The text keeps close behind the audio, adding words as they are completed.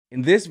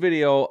In this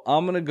video,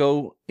 I'm going to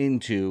go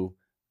into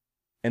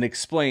and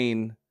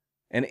explain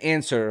and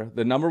answer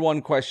the number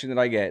one question that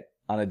I get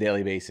on a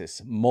daily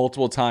basis,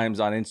 multiple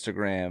times on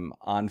Instagram,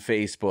 on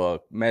Facebook,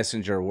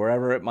 Messenger,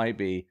 wherever it might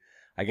be.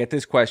 I get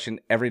this question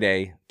every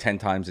day, 10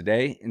 times a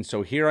day. And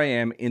so here I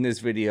am in this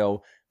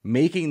video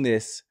making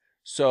this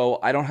so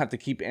I don't have to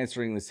keep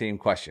answering the same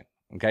question,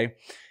 okay?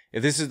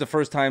 If this is the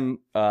first time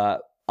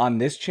on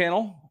this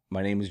channel,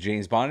 my name is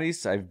James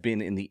Bonadis. I've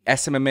been in the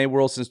SMMA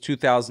world since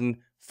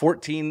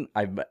 2014.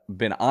 I've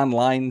been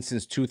online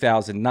since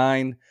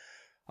 2009.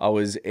 I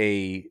was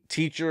a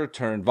teacher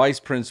turned vice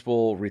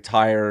principal,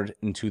 retired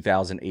in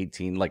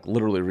 2018, like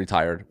literally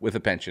retired with a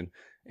pension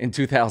in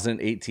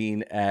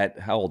 2018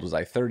 at, how old was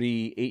I?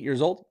 38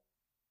 years old.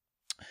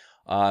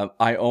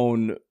 I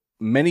own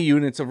many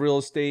units of real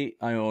estate.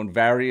 I own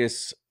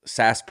various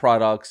SaaS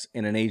products,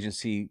 and an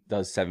agency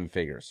does 7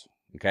 figures.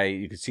 Okay,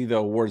 you can see the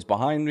awards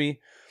behind me,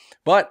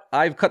 but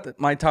I've cut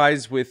my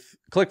ties with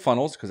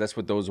ClickFunnels because that's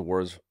what those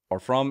awards are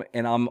from,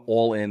 and I'm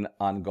all in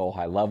on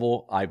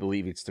GoHighLevel. I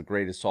believe it's the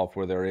greatest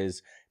software there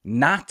is,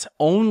 not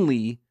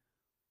only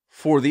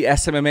for the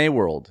SMMA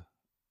world,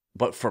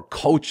 but for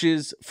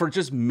coaches, for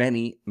just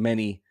many,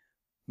 many,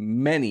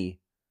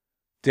 many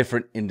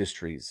different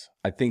industries.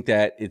 I think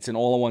that it's an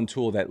all-in-one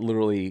tool that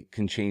literally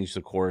can change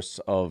the course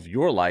of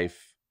your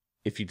life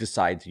if you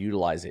decide to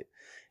utilize it.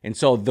 And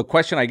so the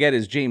question I get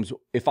is, James,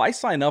 if I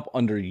sign up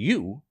under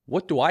you,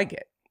 what do I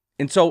get?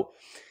 And so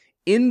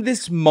in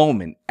this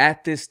moment,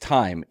 at this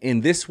time,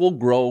 and this will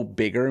grow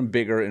bigger and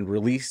bigger and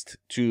released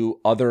to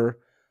other,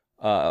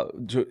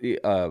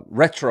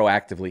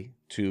 retroactively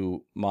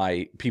to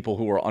my people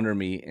who are under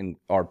me and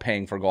are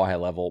paying for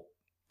GoHighLevel,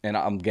 and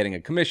I'm getting a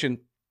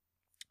commission,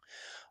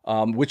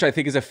 which I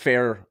think is a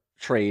fair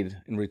trade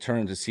in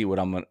return to see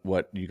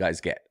what you guys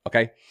get.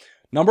 Okay,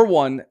 number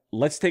one,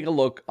 let's take a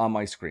look on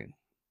my screen.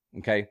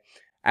 Okay,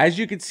 as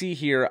you can see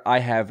here, I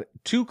have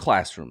 2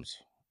 classrooms.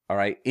 All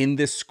right, in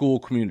this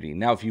school community.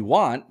 Now, if you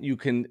want, you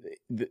can,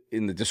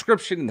 in the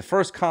description, in the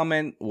first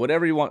comment,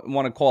 whatever you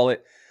want to call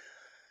it,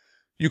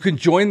 you can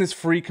join this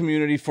free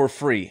community for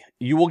free.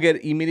 You will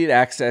get immediate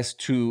access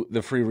to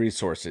the free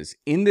resources.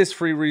 In this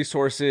free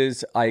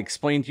resources, I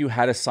explain to you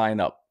how to sign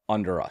up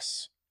under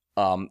us.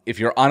 If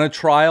you're on a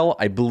trial,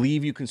 I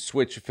believe you can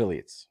switch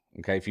affiliates.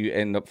 Okay, if you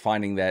end up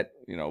finding that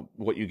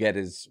what you get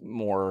is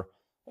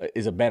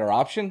a better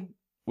option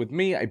with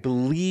me, I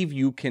believe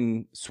you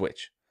can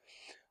switch.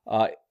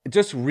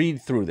 Just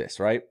read through this,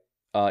 right,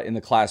 in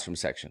the classroom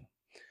section.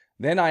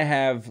 Then I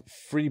have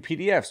free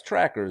PDFs,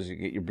 trackers. You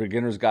get your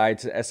beginner's guide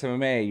to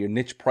SMMA, your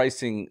niche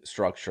pricing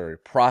structure,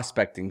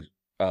 prospecting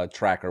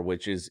tracker,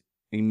 which is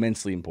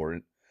immensely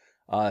important.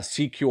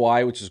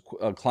 CQI, which is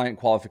client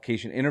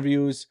qualification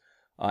interviews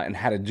and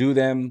how to do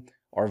them.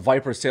 Our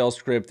Viper sales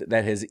script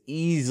that has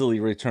easily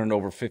returned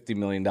over $50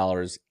 million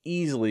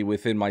easily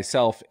within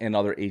myself and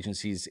other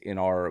agencies in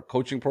our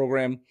coaching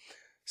program.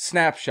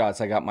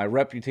 Snapshots, I got my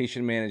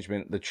reputation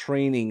management, the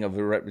training of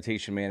the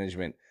reputation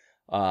management,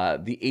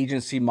 the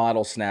agency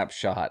model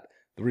snapshot,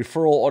 the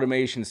referral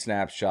automation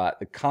snapshot,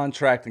 the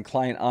contract and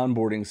client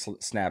onboarding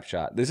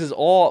snapshot. This is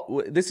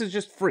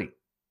just free.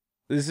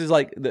 This is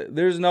like,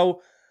 there's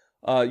no,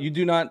 you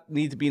do not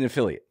need to be an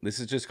affiliate. This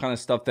is just kind of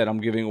stuff that I'm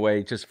giving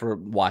away just for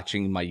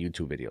watching my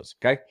YouTube videos,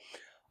 okay?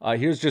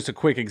 Here's just a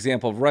quick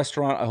example of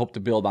restaurant. I hope to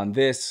build on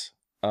this.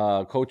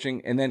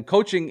 Coaching, and then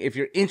coaching, if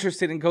you're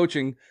interested in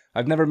coaching,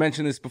 I've never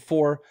mentioned this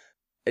before.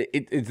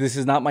 This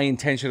is not my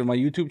intention of my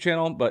YouTube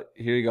channel, but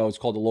here you go. It's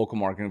called the Local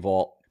Marketing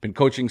Vault. Been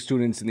coaching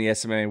students in the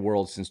SMMA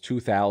world since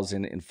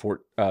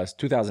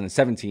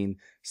 2017,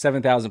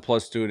 7,000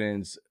 plus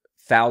students,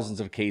 thousands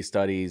of case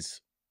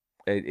studies.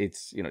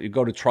 It's, you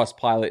go to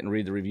Trustpilot and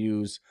read the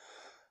reviews.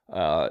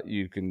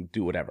 You can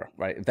do whatever,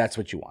 right? If that's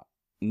what you want.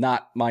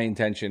 Not my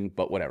intention,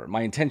 but whatever.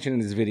 My intention in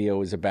this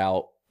video is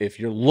about, if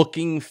you're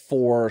looking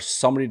for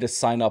somebody to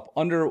sign up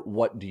under,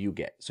 what do you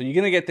get? So you're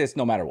going to get this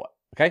no matter what,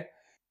 okay?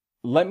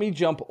 Let me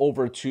jump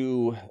over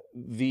to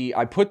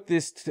I put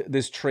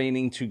this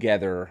training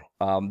together.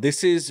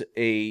 This is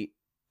a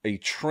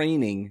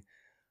training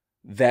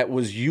that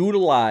was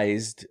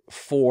utilized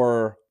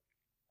for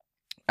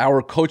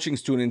our coaching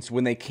students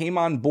when they came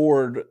on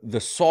board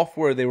the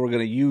software they were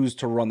going to use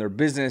to run their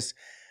business.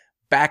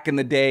 Back in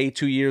the day,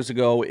 2 years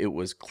ago, it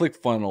was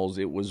ClickFunnels,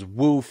 it was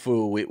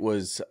Woofu, it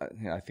was,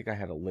 I think I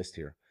had a list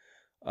here.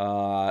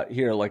 They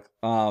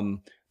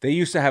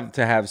used to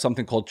have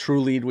something called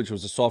TrueLead, which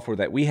was a software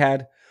that we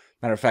had.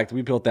 Matter of fact,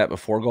 we built that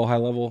before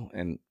GoHighLevel,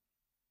 and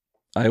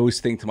I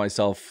always think to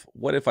myself,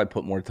 what if I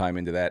put more time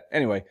into that?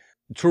 Anyway,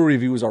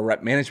 TrueReview was our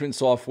rep management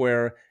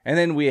software, and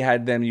then we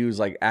had them use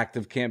like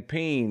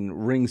ActiveCampaign,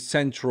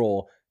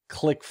 RingCentral,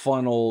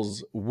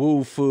 ClickFunnels,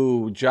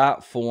 Woofu,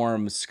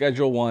 JotForm,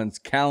 ScheduleOnce,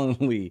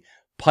 Calendly,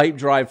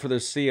 Pipedrive for their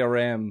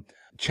CRM,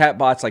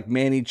 chatbots like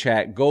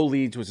ManyChat,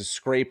 GoLeads was a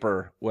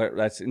scraper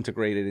that's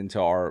integrated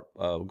into our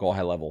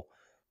GoHighLevel,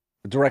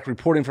 direct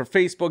reporting for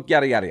Facebook,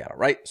 yada yada yada.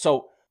 Right.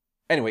 So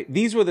anyway,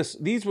 these were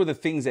the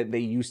things that they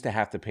used to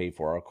have to pay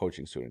for, our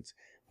coaching students.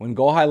 when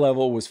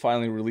GoHighLevel was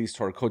finally released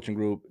to our coaching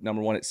group,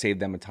 number one, it saved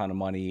them a ton of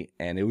money.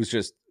 And it was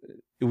just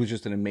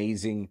an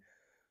amazing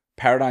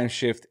paradigm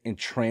shift and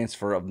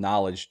transfer of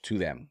knowledge to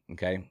them.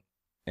 Okay.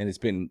 And it's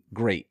been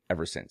great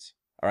ever since.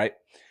 All right.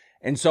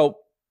 And so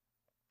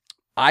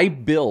I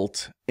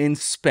built and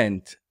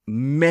spent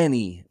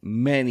many,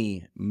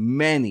 many,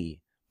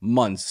 many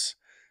months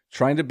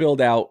trying to build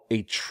out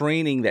a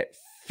training that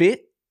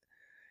fit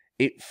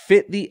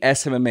the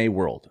SMMA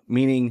world,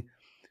 meaning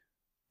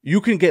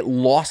you can get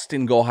lost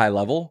in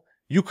GoHighLevel.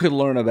 You could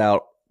learn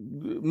about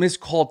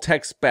missed call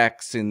tech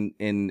specs and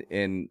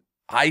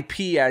IP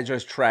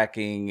address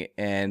tracking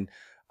and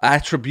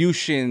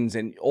attributions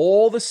and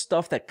all the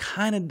stuff that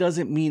kind of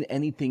doesn't mean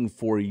anything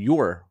for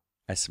your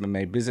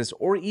SMMA business,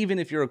 or even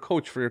if you're a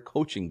coach for your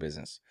coaching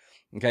business.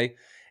 Okay.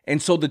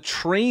 And so the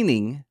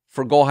training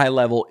for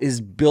GoHighLevel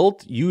is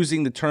built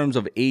using the terms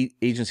of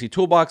Agency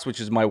Toolbox, which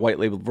is my white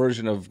label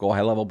version of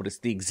GoHighLevel, but it's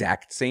the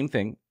exact same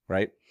thing,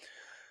 right?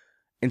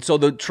 And so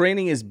the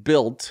training is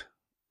built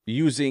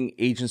using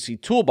Agency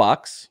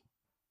Toolbox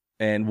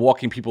and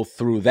walking people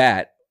through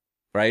that,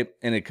 right?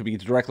 And it could be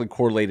directly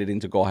correlated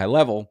into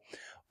GoHighLevel,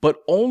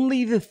 but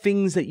only the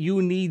things that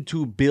you need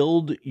to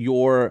build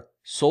your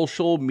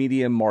social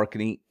media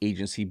marketing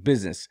agency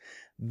business.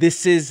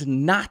 This is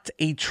not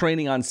a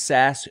training on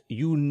SaaS.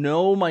 You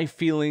know my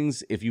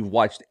feelings if you've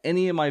watched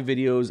any of my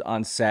videos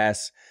on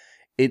SaaS.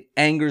 It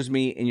angers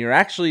me, and you're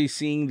actually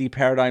seeing the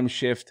paradigm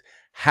shift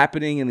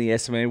happening in the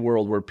SMMA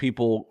world where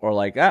people are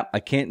like, I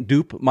can't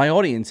dupe my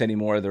audience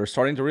anymore. They're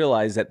starting to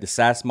realize that the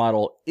SaaS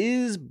model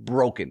is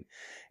broken.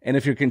 And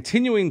if you're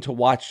continuing to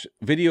watch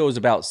videos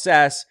about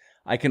SaaS,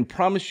 I can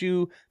promise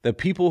you the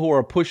people who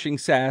are pushing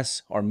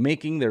SaaS are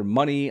making their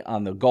money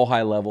on the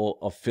GoHighLevel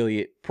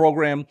affiliate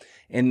program.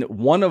 And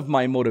one of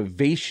my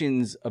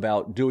motivations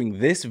about doing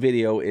this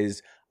video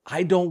is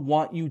I don't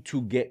want you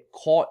to get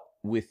caught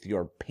with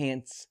your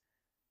pants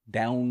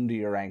down to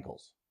your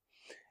ankles.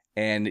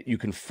 And you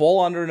can fall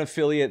under an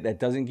affiliate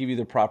that doesn't give you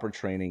the proper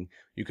training.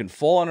 You can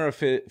fall under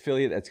an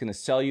affiliate that's going to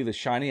sell you the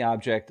shiny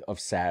object of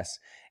SaaS.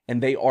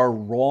 And they are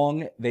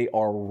wrong, they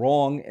are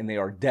wrong, and they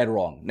are dead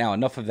wrong. Now,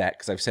 enough of that,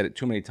 because I've said it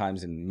too many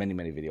times in many,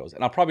 many videos.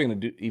 And I'm probably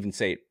going to even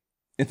say it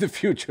in the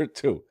future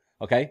too,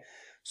 okay?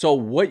 So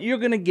what you're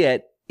going to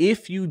get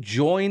if you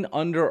join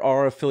under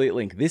our affiliate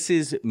link, this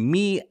is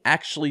me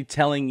actually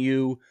telling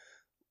you,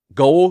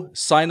 go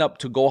sign up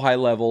to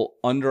GoHighLevel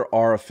under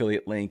our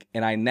affiliate link.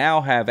 And I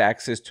now have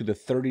access to the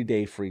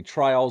 30-day free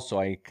trial, so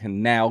I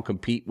can now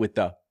compete with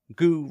the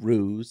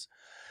gurus.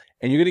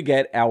 And you're going to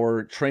get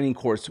our training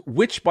course,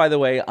 which, by the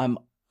way,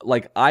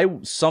 I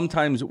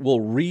sometimes will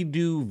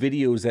redo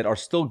videos that are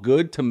still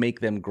good to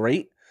make them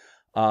great.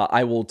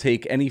 I will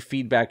take any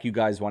feedback you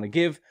guys want to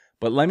give,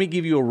 but let me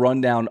give you a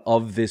rundown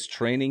of this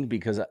training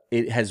because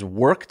it has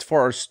worked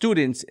for our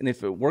students. And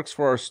if it works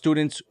for our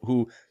students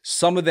who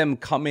some of them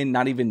come in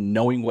not even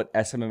knowing what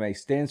SMMA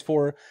stands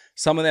for,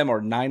 some of them are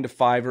 9 to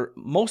 5, or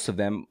most of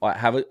them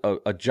have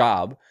a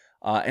job.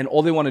 And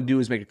all they want to do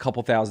is make a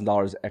couple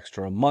 $1,000s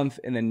extra a month,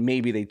 and then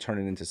maybe they turn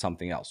it into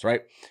something else,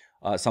 right?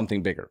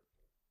 Something bigger.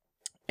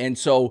 And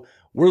so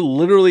we're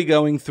literally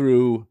going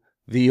through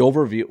the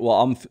overview.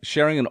 Well, I'm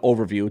sharing an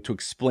overview to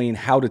explain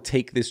how to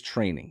take this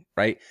training,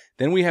 right?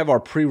 Then we have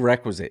our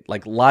prerequisite,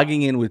 like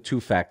logging in with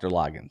 2-factor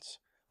logins,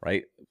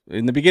 right?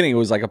 In the beginning, it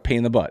was like a pain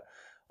in the butt.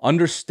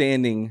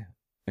 Understanding,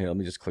 here, let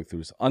me just click through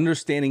this.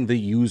 Understanding the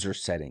user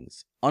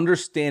settings,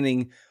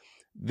 understanding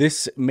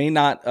this may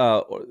not,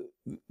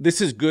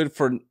 this is good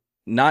for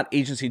not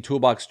Agency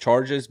Toolbox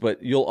charges,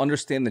 but you'll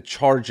understand the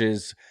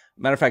charges.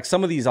 Matter of fact,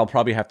 some of these I'll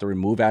probably have to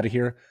remove out of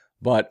here.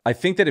 But I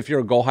think that if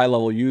you're a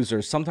GoHighLevel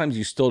user, sometimes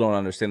you still don't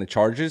understand the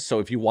charges. So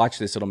if you watch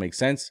this, it'll make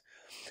sense.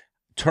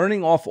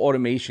 Turning off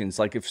automations,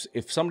 like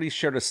if somebody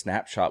shared a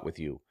snapshot with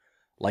you,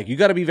 like you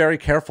got to be very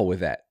careful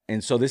with that.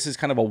 And so this is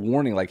kind of a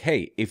warning, like,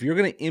 hey, if you're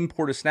going to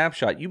import a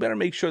snapshot, you better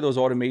make sure those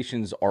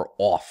automations are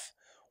off,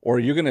 or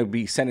you're going to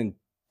be sending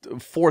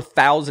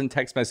 4,000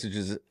 text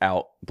messages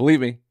out.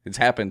 Believe me, it's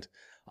happened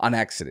on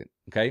accident.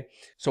 Okay.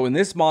 So in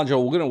this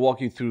module, we're going to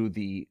walk you through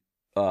the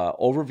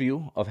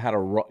overview of how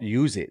to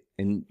use it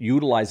and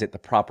utilize it the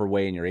proper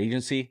way in your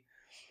agency.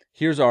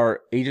 Here's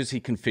our agency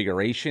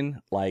configuration,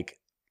 like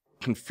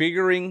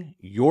configuring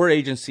your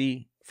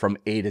agency from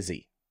A to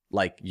Z.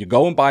 Like you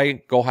go and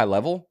buy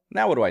GoHighLevel.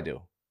 Now what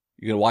do?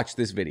 You're going to watch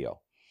this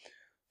video.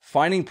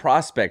 Finding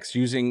prospects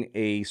using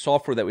a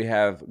software that we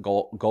have,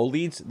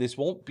 GoLeads. This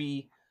won't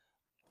be,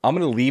 I'm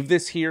going to leave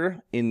this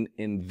here in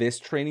this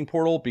training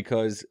portal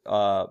because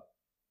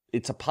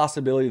it's a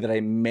possibility that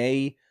I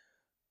may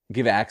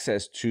give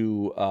access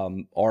to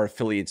our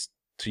affiliates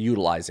to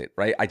utilize it,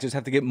 right? I just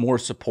have to get more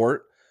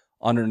support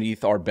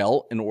underneath our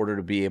belt in order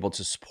to be able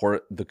to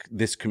support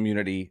this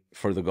community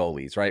for the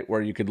GoLeads, right?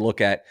 Where you could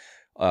look at,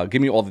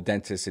 give me all the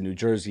dentists in New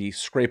Jersey,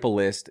 scrape a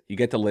list, you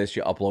get the list,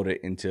 you upload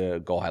it into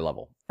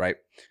GoHighLevel, right?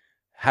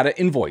 How to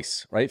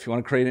invoice, right? If you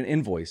want to create an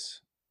invoice.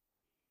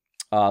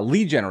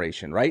 Lead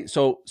generation, right?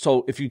 So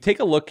if you take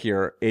a look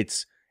here,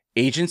 it's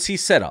agency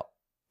setup.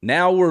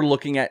 Now we're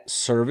looking at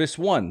service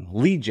 1,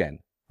 lead gen,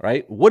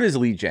 right? What is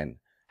lead gen?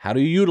 How do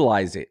you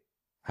utilize it?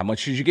 How much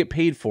should you get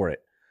paid for it?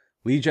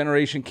 Lead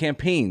generation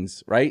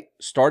campaigns, right?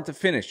 Start to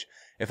finish.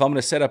 If I'm going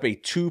to set up a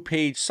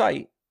 2-page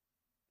site,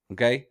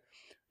 okay,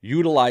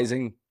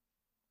 utilizing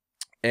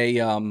a,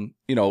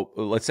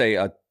 let's say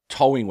a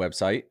towing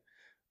website,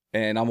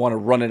 and I want to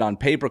run it on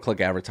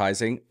pay-per-click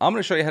advertising, I'm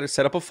going to show you how to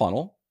set up a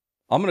funnel.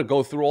 I'm going to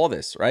go through all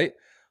this, right?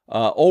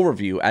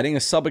 Overview, adding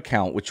a sub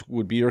account, which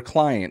would be your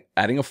client,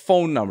 adding a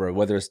phone number,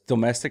 whether it's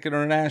domestic or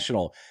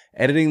international,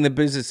 editing the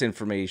business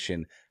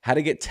information, how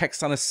to get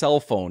text on a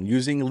cell phone,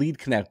 using Lead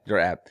Connector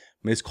app,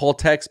 missed call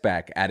text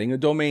back, adding a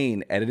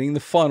domain, editing the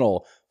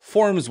funnel,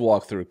 forms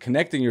walkthrough,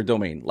 connecting your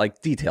domain,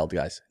 like detailed,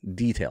 guys,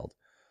 detailed.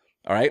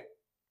 All right.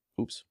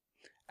 Oops.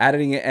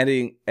 Editing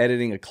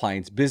a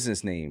client's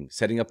business name,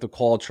 setting up the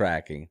call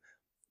tracking,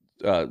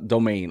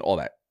 domain, all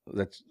that.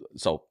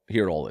 So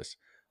here it all is.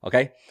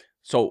 Okay.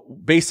 So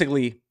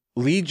basically,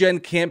 lead gen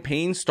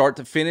campaigns, start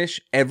to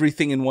finish,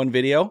 everything in one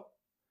video,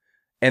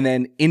 and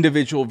then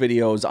individual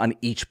videos on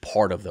each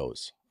part of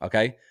those.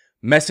 Okay.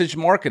 Message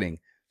marketing,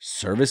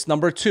 service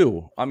number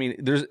 2. I mean,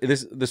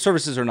 the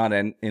services are not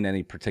in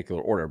any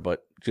particular order,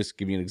 but just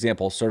give you an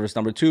example. Service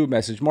number 2,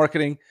 message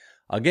marketing.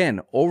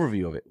 Again,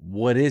 overview of it.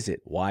 What is it?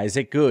 Why is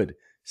it good?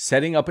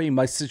 Setting up a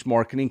message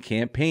marketing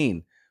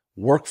campaign,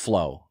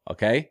 workflow.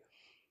 Okay.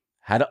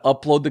 How to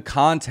upload the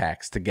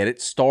contacts to get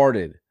it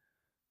started.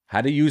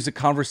 How to use the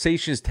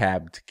conversations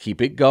tab to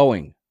keep it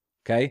going.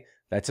 Okay.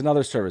 That's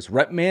another service.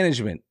 Rep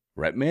management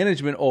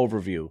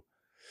overview.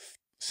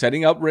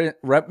 Setting up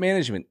rep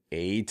management,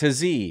 A to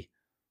Z.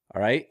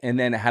 All right. And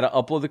then how to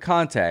upload the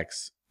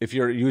contacts. If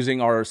you're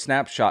using our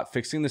snapshot,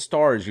 fixing the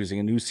stars using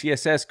a new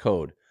CSS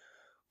code.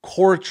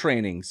 Core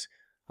trainings.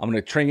 I'm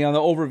going to train you on the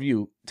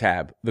overview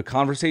tab, the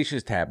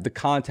conversations tab, the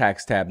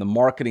contacts tab, the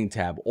marketing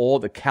tab, all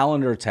the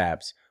calendar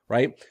tabs,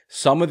 right?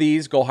 Some of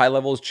these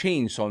GoHighLevel has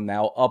changed, so I'm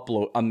now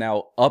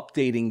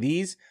updating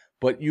these,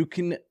 but you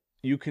can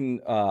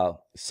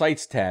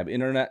sites tab,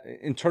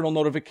 internal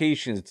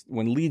notifications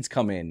when leads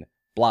come in,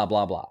 blah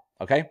blah blah.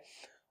 Okay.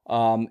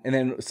 And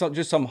then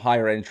just some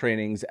higher end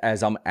trainings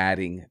as I'm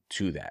adding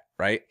to that,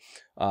 right?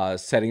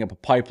 Setting up a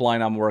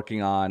pipeline I'm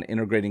working on,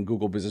 integrating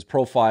Google Business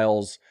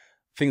Profiles,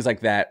 things like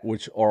that,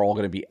 which are all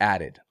going to be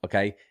added,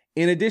 okay?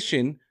 In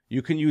addition,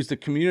 you can use the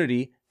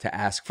community to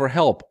ask for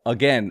help.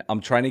 Again, I'm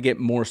trying to get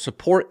more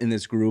support in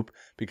this group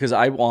because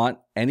I want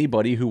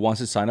anybody who wants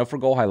to sign up for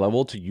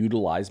GoHighLevel to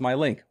utilize my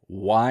link.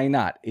 Why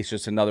not? It's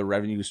just another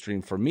revenue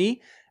stream for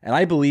me, and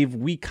I believe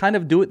we kind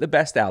of do it the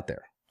best out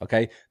there.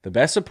 Okay, the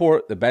best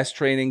support, the best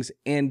trainings,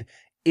 and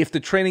if the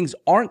trainings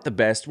aren't the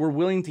best, we're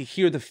willing to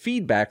hear the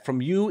feedback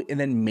from you and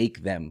then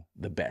make them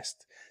the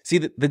best. See,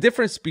 the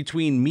difference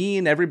between me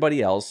and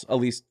everybody else, at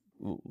least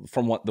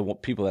from the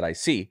people that I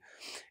see,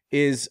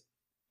 is,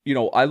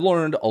 I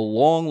learned a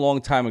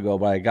long time ago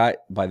by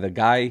the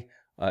guy,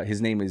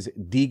 his name is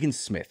Deegan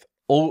Smith,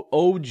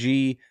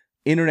 OG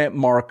internet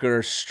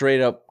marketer,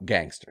 straight up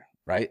gangster,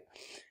 right?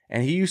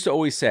 And he used to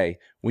always say,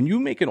 when you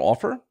make an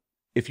offer,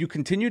 if you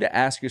continue to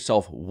ask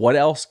yourself, what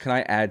else can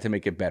I add to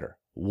make it better?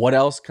 What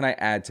else can I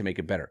add to make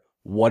it better?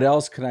 What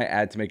else can I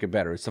add to make it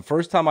better? It's the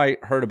first time I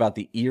heard about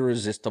the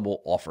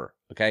irresistible offer,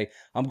 okay?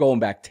 I'm going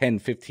back 10,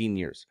 15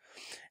 years.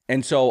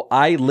 And so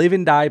I live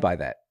and die by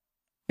that.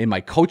 In my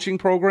coaching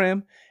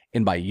program,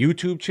 in my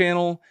YouTube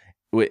channel,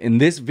 in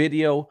this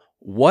video,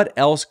 what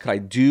else could I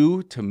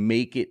do to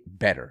make it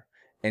better?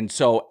 And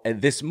so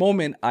at this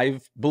moment, I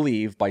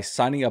believe by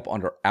signing up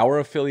under our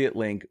affiliate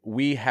link,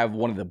 we have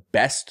one of the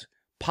best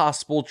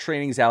possible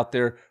trainings out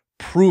there,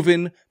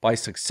 proven by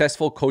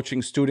successful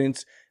coaching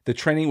students. The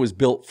training was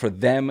built for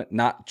them,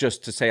 not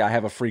just to say I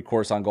have a free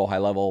course on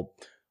GoHighLevel,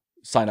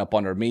 sign up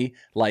under me.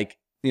 Like,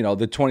 the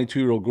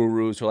 22-year-old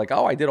gurus who are like,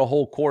 oh, I did a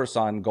whole course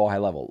on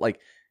GoHighLevel. Like,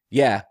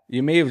 yeah,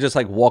 you may have just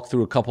walked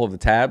through a couple of the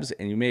tabs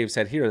and you may have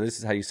said, here, this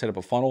is how you set up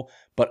a funnel.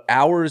 But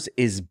ours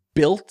is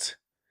built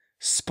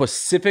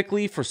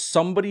specifically for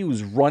somebody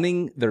who's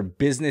running their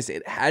business.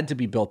 It had to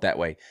be built that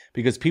way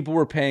because people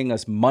were paying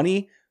us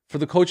money for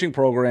the coaching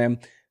program,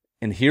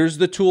 and here's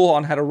the tool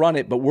on how to run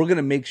it, but we're going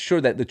to make sure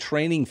that the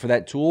training for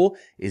that tool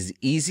is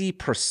easy,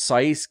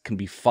 precise, can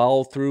be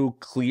followed through,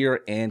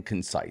 clear, and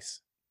concise.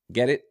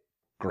 Get it?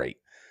 Great.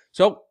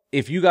 So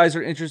if you guys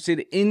are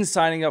interested in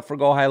signing up for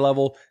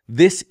GoHighLevel,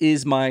 this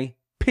is my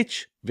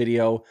pitch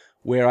video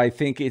where I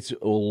think it's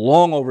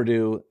long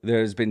overdue.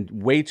 There's been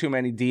way too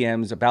many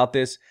DMs about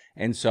this,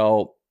 and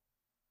so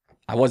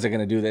I wasn't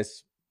going to do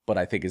this, but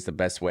I think it's the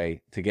best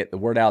way to get the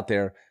word out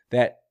there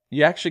that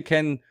you actually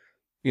can.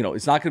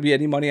 It's not going to be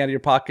any money out of your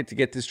pocket to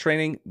get this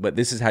training, but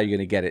this is how you're going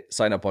to get it.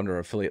 Sign up under our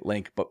affiliate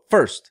link. But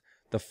first,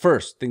 the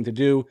first thing to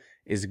do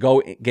is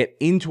go get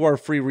into our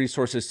free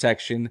resources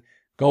section,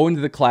 go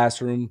into the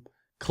classroom,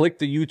 click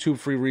the YouTube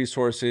free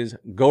resources,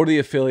 go to the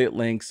affiliate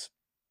links,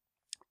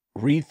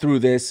 read through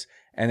this,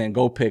 and then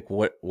go pick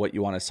what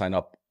you want to sign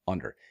up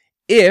under.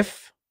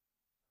 If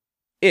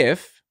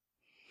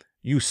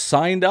you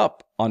signed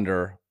up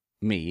under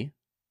me,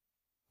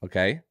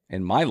 okay,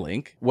 in my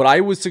link, what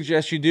I would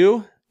suggest you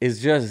do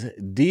is just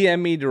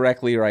DM me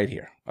directly right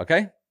here,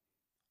 okay?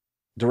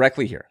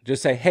 directly here.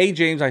 Just say, hey,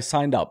 James, I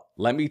signed up.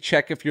 Let me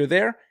check if you're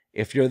there.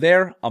 If you're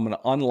there, I'm going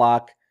to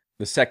unlock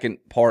the second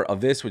part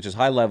of this, which is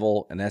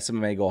HighLevel and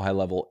SMMA Go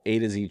HighLevel A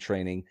to Z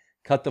training.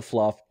 Cut the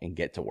fluff and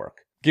get to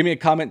work. Give me a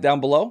comment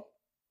down below,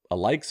 a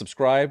like,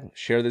 subscribe,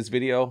 share this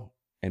video,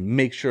 and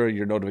make sure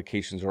your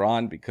notifications are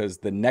on, because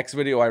the next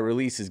video I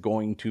release is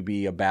going to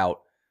be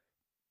about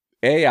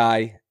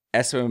AI,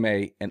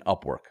 SMMA, and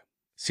Upwork.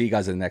 See you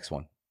guys in the next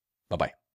one. Bye-bye.